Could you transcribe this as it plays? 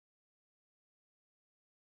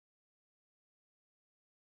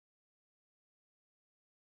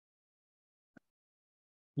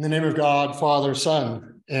In the name of God, Father,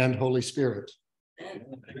 Son, and Holy Spirit.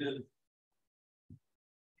 Amen.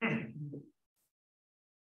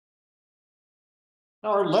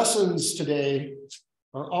 Our lessons today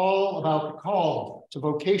are all about the call to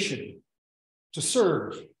vocation, to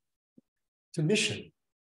serve, to mission.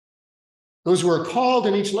 Those who are called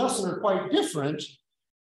in each lesson are quite different.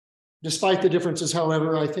 Despite the differences,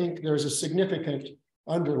 however, I think there's a significant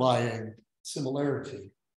underlying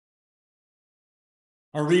similarity.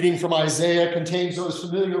 Our reading from Isaiah contains those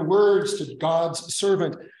familiar words to God's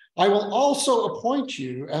servant. I will also appoint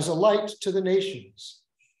you as a light to the nations,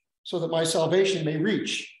 so that my salvation may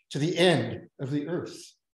reach to the end of the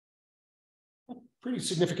earth. A pretty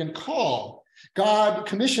significant call. God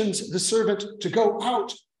commissions the servant to go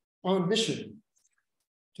out on mission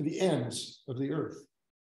to the ends of the earth.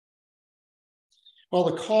 While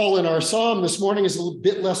the call in our psalm this morning is a little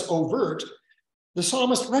bit less overt, the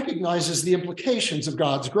psalmist recognizes the implications of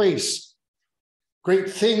God's grace. Great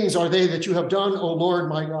things are they that you have done, O Lord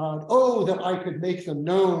my God. Oh, that I could make them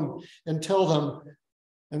known and tell them.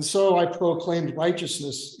 And so I proclaimed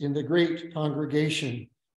righteousness in the great congregation.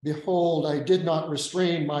 Behold, I did not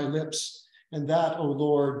restrain my lips, and that, O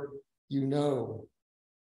Lord, you know.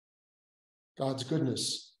 God's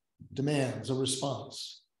goodness demands a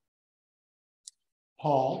response.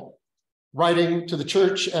 Paul, writing to the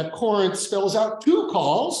church at Corinth, spells out two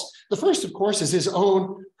calls. The first, of course, is his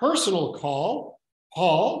own personal call.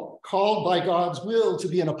 Paul, called by God's will to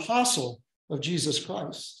be an apostle of Jesus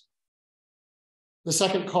Christ. The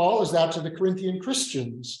second call is that to the Corinthian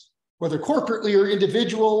Christians, whether corporately or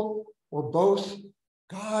individual or both.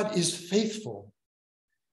 God is faithful,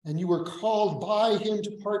 and you were called by him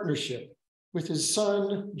to partnership with his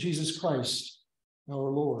Son, Jesus Christ, our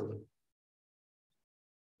Lord.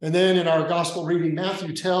 And then in our gospel reading,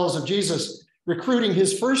 Matthew tells of Jesus recruiting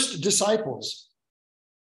his first disciples.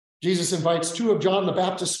 Jesus invites two of John the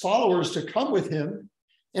Baptist's followers to come with him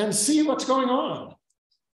and see what's going on.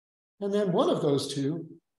 And then one of those two,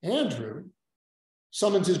 Andrew,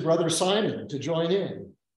 summons his brother Simon to join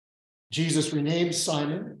in. Jesus renames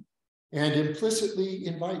Simon and implicitly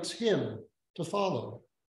invites him to follow.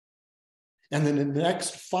 And then in the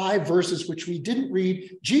next 5 verses, which we didn't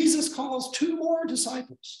read, Jesus calls 2 more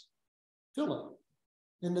disciples, Philip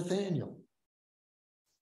and Nathanael.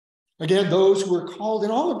 Again, those who are called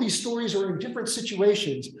in all of these stories are in different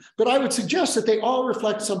situations, but I would suggest that they all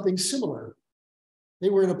reflect something similar. They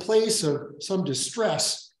were in a place of some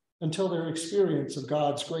distress until their experience of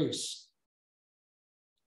God's grace,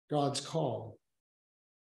 God's call.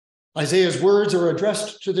 Isaiah's words are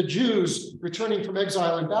addressed to the Jews returning from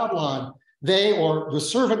exile in Babylon. They, or the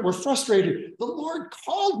servant, were frustrated. The Lord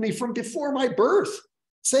called me from before my birth,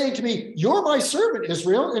 saying to me, you're my servant,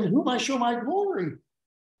 Israel, in whom I show my glory.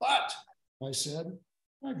 But, I said,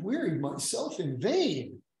 I've wearied myself in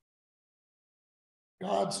vain.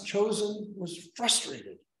 God's chosen was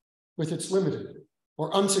frustrated with its limited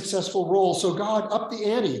or unsuccessful role, so God upped the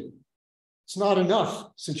ante. It's not enough,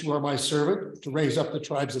 since you are my servant, to raise up the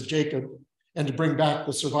tribes of Jacob and to bring back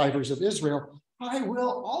the survivors of Israel. I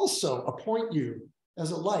will also appoint you as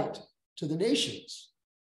a light to the nations.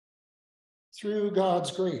 Through God's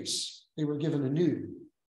grace, they were given a new,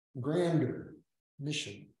 grander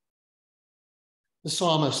mission. The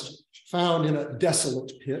psalmist, found in a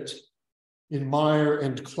desolate pit, in mire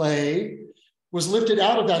and clay, was lifted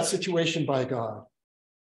out of that situation by God.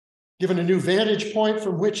 Given a new vantage point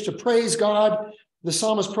from which to praise God, the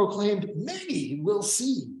psalmist proclaimed, many will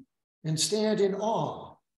see and stand in awe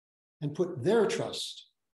and put their trust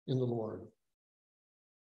in the Lord.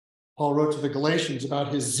 Paul wrote to the Galatians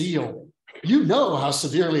about his zeal. You know how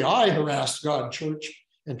severely I harassed God's church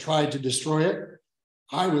and tried to destroy it.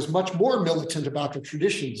 I was much more militant about the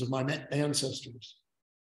traditions of my ancestors.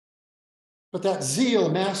 But that zeal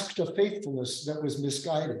masked a faithfulness that was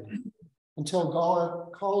misguided until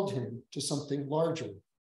God called him to something larger,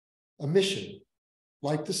 a mission,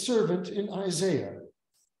 like the servant in Isaiah,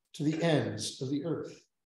 to the ends of the earth.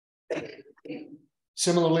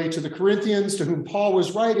 Similarly to the Corinthians to whom Paul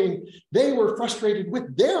was writing, they were frustrated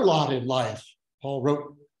with their lot in life. Paul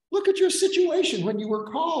wrote, look at your situation when you were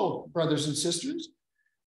called, brothers and sisters.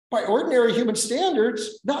 By ordinary human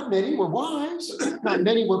standards, not many were wise, not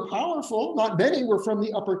many were powerful, not many were from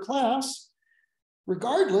the upper class.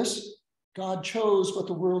 Regardless, God chose what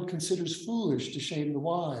the world considers foolish to shame the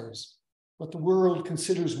wise, what the world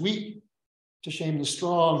considers weak to shame the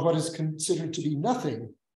strong, what is considered to be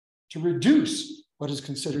nothing to reduce what is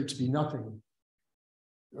considered to be nothing,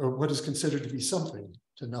 or what is considered to be something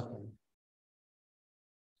to nothing.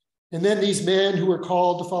 And then these men who were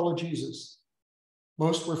called to follow Jesus,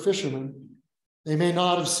 most were fishermen, They may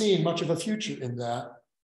not have seen much of a future in that.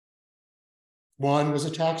 One was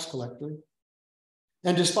a tax collector,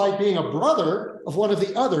 and despite being a brother of one of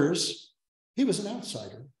the others, he was an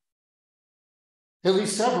outsider. At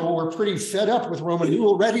least several were pretty fed up with Roman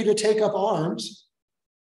rule, ready to take up arms.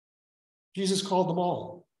 Jesus called them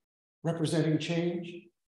all, representing change,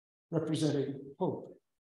 representing hope.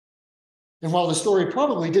 And while the story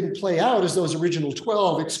probably didn't play out as those original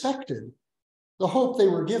 12 expected, the hope they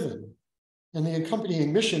were given and the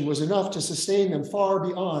accompanying mission was enough to sustain them far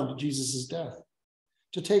beyond Jesus' death,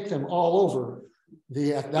 to take them all over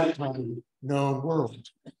the, at that time, known world.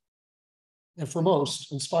 And for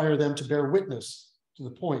most, inspire them to bear witness to the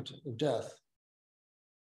point of death.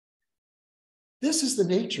 This is the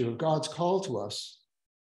nature of God's call to us.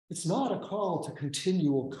 It's not a call to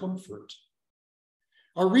continual comfort.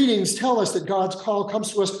 Our readings tell us that God's call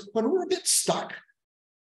comes to us when we're a bit stuck,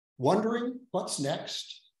 wondering what's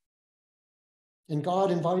next. And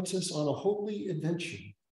God invites us on a holy adventure.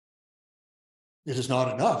 It is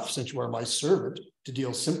not enough, since you are my servant, to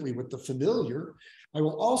deal simply with the familiar. I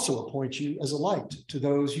will also appoint you as a light to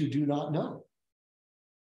those you do not know.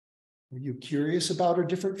 Are you curious about a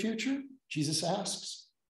different future? Jesus asks.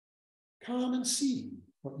 Come and see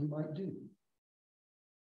what you might do.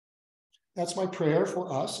 That's my prayer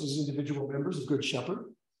for us as individual members of Good Shepherd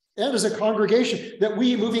and as a congregation, that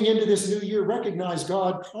we, moving into this new year, recognize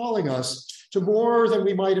God calling us to more than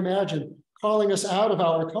we might imagine, calling us out of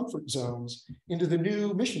our comfort zones into the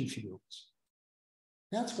new mission fields.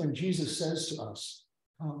 That's when Jesus says to us,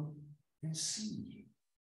 come and see.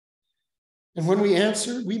 And when we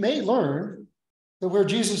answer, we may learn that where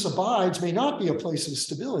Jesus abides may not be a place of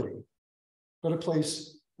stability, but a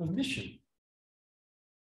place of mission.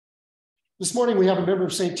 This morning, we have a member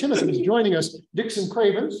of St. Timothy's joining us, Dixon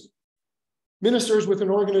Cravens, ministers with an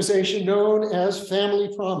organization known as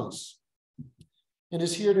Family Promise, and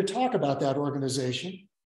is here to talk about that organization,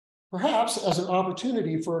 perhaps as an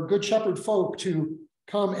opportunity for Good Shepherd folk to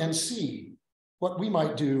come and see what we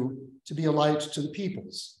might do to be a light to the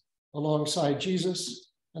peoples, alongside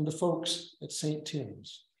Jesus and the folks at St.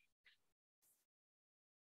 Tim's.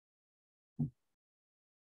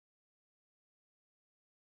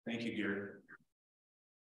 Thank you, Gary.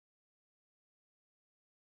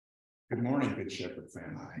 Good morning, Good Shepherd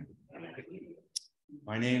family.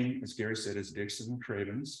 My name, as Gary said, is Dixon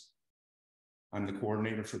Cravens. I'm the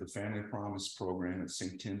coordinator for the Family Promise program at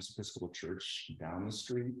St. Tim's Episcopal Church down the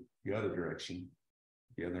street, the other direction,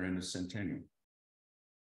 the other end of Centennial.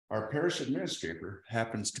 Our parish administrator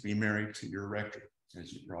happens to be married to your rector,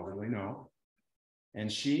 as you probably know.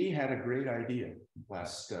 And she had a great idea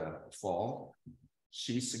last fall.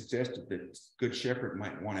 She suggested that Good Shepherd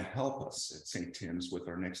might want to help us at St. Tim's with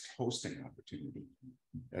our next hosting opportunity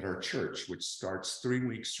at our church, which starts 3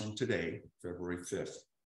 weeks from today, February 5th.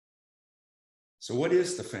 So what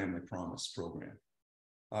is the Family Promise program?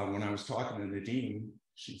 When I was talking to Nadine,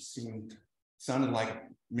 she sounded like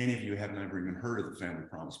many of you have never even heard of the Family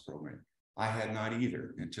Promise program. I had not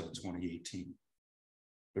either until 2018.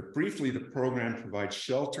 But briefly, the program provides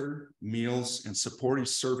shelter, meals, and supportive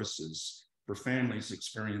services for families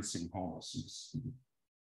experiencing homelessness.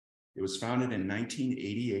 It was founded in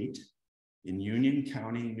 1988 in Union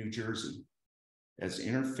County, New Jersey, as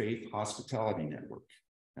Interfaith Hospitality Network,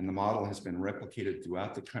 and the model has been replicated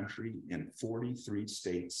throughout the country in 43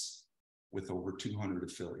 states with over 200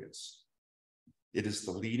 affiliates. It is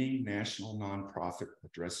the leading national nonprofit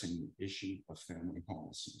addressing the issue of family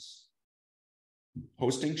homelessness.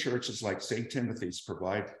 Hosting churches like St. Timothy's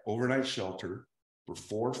provide overnight shelter for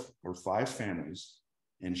 4 or 5 families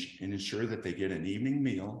and ensure that they get an evening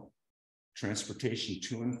meal, transportation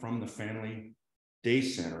to and from the Family Day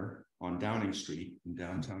Center on Downing Street in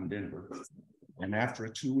downtown Denver, and after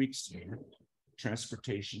a 2-week stay,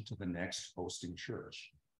 transportation to the next hosting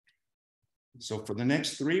church. So for the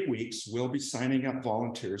next 3 weeks, we'll be signing up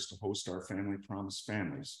volunteers to host our Family Promise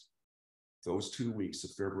families, those 2 weeks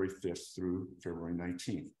of February 5th through February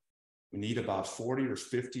 19th. We need about 40 or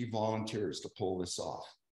 50 volunteers to pull this off.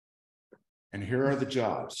 And here are the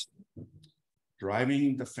jobs.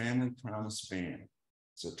 Driving the Family Promise van.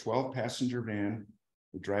 It's a 12-passenger van.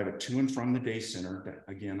 We drive it to and from the day center,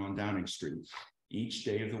 again on Downing Street, each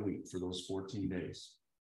day of the week for those 14 days.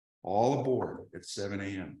 All aboard at 7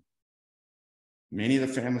 a.m. Many of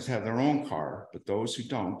the families have their own car, but those who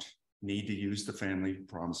don't need to use the Family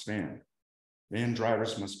Promise van. Van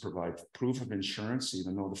drivers must provide proof of insurance,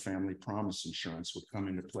 even though the Family Promise insurance would come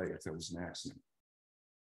into play if there was an accident.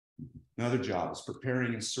 Another job is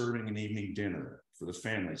preparing and serving an evening dinner for the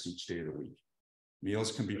families each day of the week.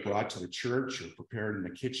 Meals can be brought to the church or prepared in the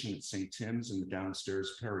kitchen at St. Tim's in the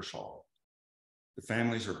downstairs parish hall. The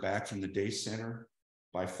families are back from the day center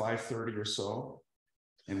by 5:30 or so,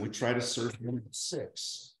 and we try to serve them at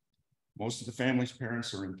 6. Most of the families'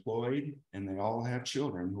 parents are employed, and they all have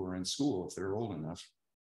children who are in school if they're old enough.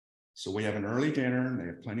 So we have an early dinner, and they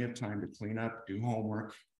have plenty of time to clean up, do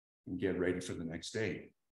homework, and get ready for the next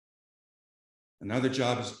day. Another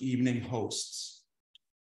job is evening hosts.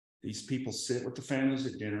 These people sit with the families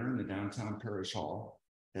at dinner in the downtown parish hall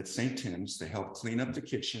at St. Tim's. They help clean up the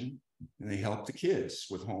kitchen, and they help the kids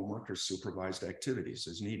with homework or supervised activities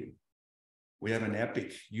as needed. We have an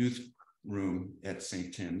epic youth room at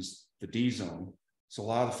St. Tim's, the D zone. So a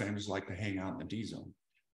lot of the families like to hang out in the D zone.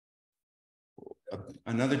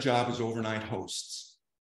 Another job is overnight hosts.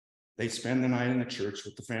 They spend the night in the church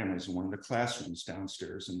with the families in one of the classrooms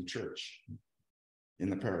downstairs in the church, in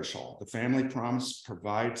the parish hall. The Family Promise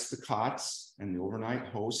provides the cots, and the overnight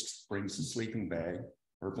host brings the sleeping bag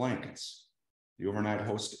or blankets. The overnight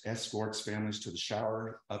host escorts families to the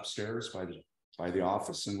shower upstairs by the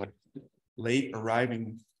office and late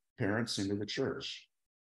arriving parents into the church.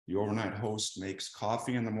 The overnight host makes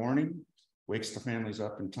coffee in the morning, wakes the families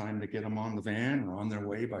up in time to get them on the van or on their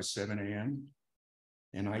way by 7 a.m.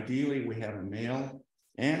 And ideally, we have a male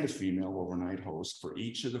and a female overnight host for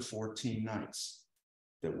each of the 14 nights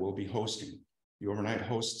that we'll be hosting. The overnight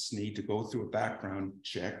hosts need to go through a background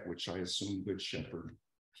check, which I assume Good Shepherd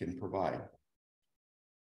can provide.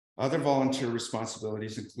 Other volunteer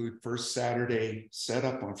responsibilities include first Saturday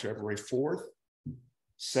setup on February 4th,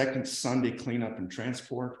 second Sunday cleanup and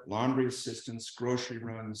transport, laundry assistance, grocery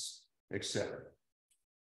runs, etc.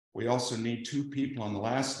 We also need 2 people on the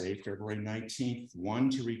last day, February 19th, one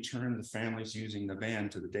to return the families using the van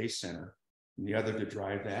to the day center, and the other to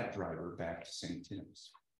drive that driver back to St.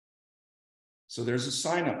 Tim's. So there's a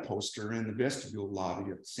sign-up poster in the vestibule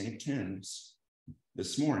lobby at St. Tim's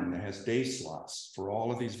this morning that has day slots for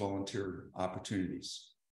all of these volunteer opportunities.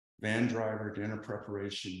 Van driver, dinner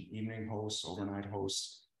preparation, evening hosts, overnight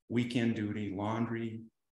hosts, weekend duty, laundry,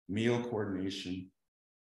 meal coordination,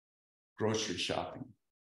 grocery shopping.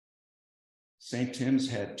 St. Tim's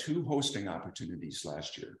had 2 hosting opportunities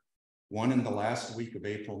last year, one in the last week of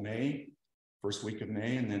first week of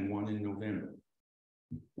May, and then one in November.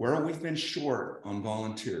 Where we've been short on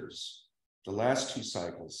volunteers, the last 2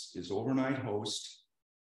 cycles is overnight host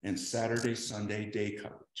and Saturday, Sunday day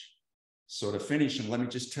coverage. So to finish, and let me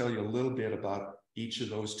just tell you a little bit about each of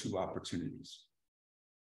those 2 opportunities.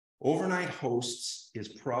 Overnight hosts is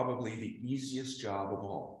probably the easiest job of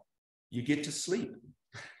all. You get to sleep.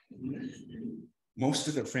 Most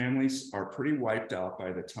of the families are pretty wiped out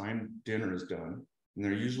by the time dinner is done, and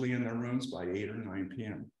they're usually in their rooms by 8 or 9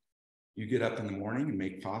 p.m. You get up in the morning and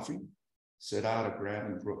make coffee, sit out a grab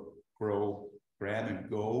and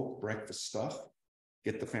go breakfast stuff,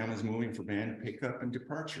 get the families moving for van pickup and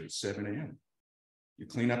departure at 7 a.m. You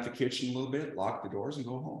clean up the kitchen a little bit, lock the doors, and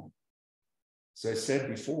go home. As I said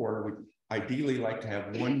before, we ideally like to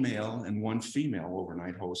have 1 male and 1 female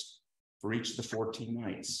overnight host for each of the 14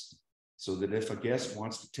 nights, so that if a guest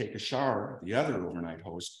wants to take a shower, the other overnight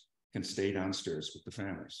host can stay downstairs with the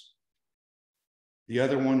families. The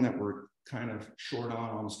other one that we're kind of short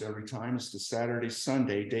on almost every time is the Saturday,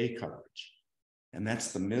 Sunday day coverage. And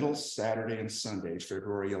that's the middle Saturday and Sunday,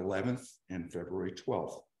 February 11th and February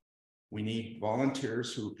 12th. We need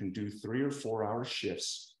volunteers who can do 3 or 4 hour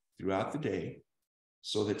shifts throughout the day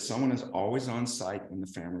so that someone is always on site when the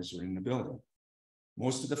families are in the building.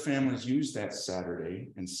 Most of the families use that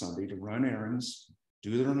Saturday and Sunday to run errands,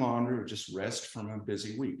 do their laundry, or just rest from a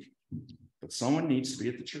busy week. But someone needs to be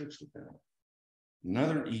at the church with them.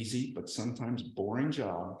 Another easy, but sometimes boring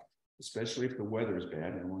job, especially if the weather is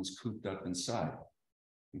bad and everyone's cooped up inside.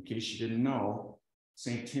 In case you didn't know,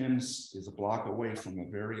 St. Tim's is a block away from a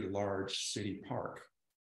very large city park,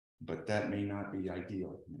 but that may not be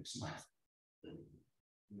ideal next month.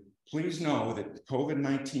 Please know that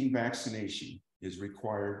COVID-19 vaccination is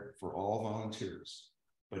required for all volunteers,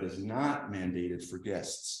 but is not mandated for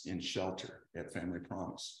guests in shelter at Family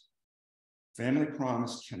Promise. Family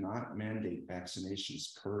Promise cannot mandate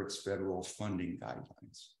vaccinations per its federal funding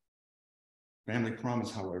guidelines. Family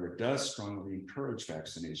Promise, however, does strongly encourage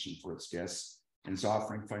vaccination for its guests and is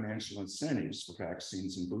offering financial incentives for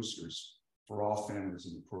vaccines and boosters for all families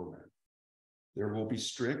in the program. There will be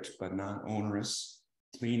strict but not onerous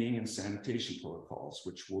cleaning and sanitation protocols,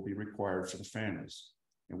 which will be required for the families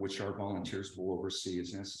and which our volunteers will oversee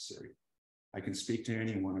as necessary. I can speak to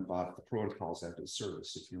anyone about the protocols after the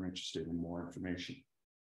service if you're interested in more information.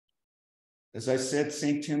 As I said,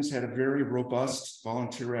 St. Tim's had a very robust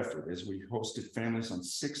volunteer effort as we hosted families on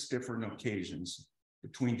 6 different occasions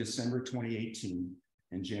between December 2018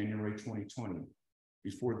 and January 2020.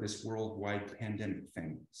 before this worldwide pandemic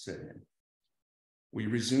thing set in. We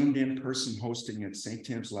resumed in-person hosting at St.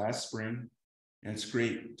 Tim's last spring, and it's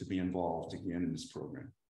great to be involved again in this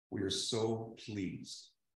program. We are so pleased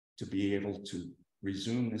to be able to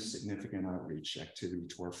resume this significant outreach activity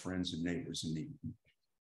to our friends and neighbors in need.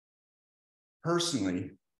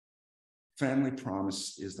 Personally, Family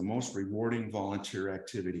Promise is the most rewarding volunteer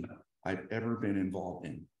activity I've ever been involved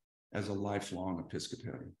in as a lifelong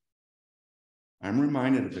Episcopalian. I'm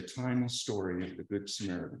reminded of the timeless story of the Good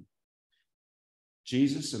Samaritan.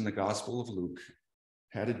 Jesus in the Gospel of Luke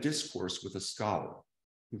had a discourse with a scholar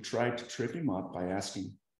who tried to trip him up by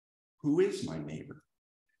asking, "Who is my neighbor?"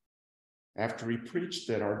 After he preached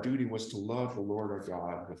that our duty was to love the Lord our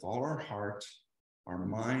God with all our heart, our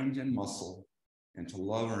mind and muscle, and to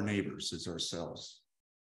love our neighbors as ourselves,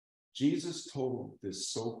 Jesus told this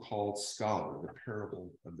so-called scholar the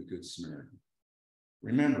parable of the Good Samaritan.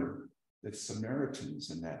 Remember that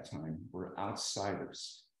Samaritans in that time were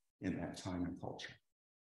outsiders in that time and culture.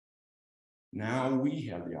 Now we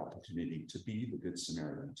have the opportunity to be the Good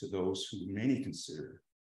Samaritan to those who many consider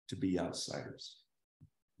to be outsiders.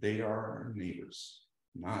 They are our neighbors,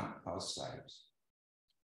 not outsiders.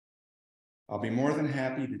 I'll be more than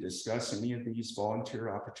happy to discuss any of these volunteer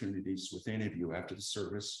opportunities with any of you after the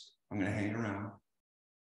service. I'm going to hang around.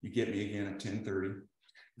 You get me again at 10:30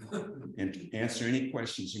 and answer any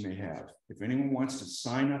questions you may have. If anyone wants to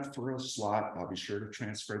sign up for a slot, I'll be sure to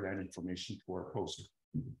transfer that information to our poster.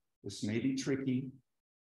 This may be tricky.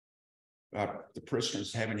 The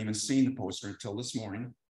parishioners haven't even seen the poster until this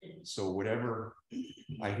morning. So whatever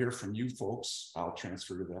I hear from you folks, I'll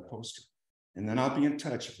transfer to that poster. And then I'll be in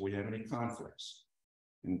touch if we have any conflicts.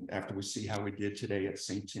 And after we see how we did today at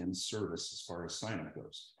St. Tim's service as far as sign-up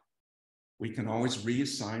goes. We can always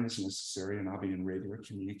reassign as necessary, and I'll be in regular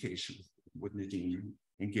communication with Nadine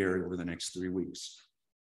and Gary over the next 3 weeks.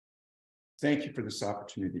 Thank you for this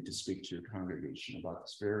opportunity to speak to your congregation about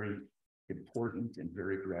this very important and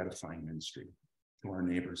very gratifying ministry to our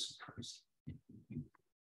neighbors in Christ.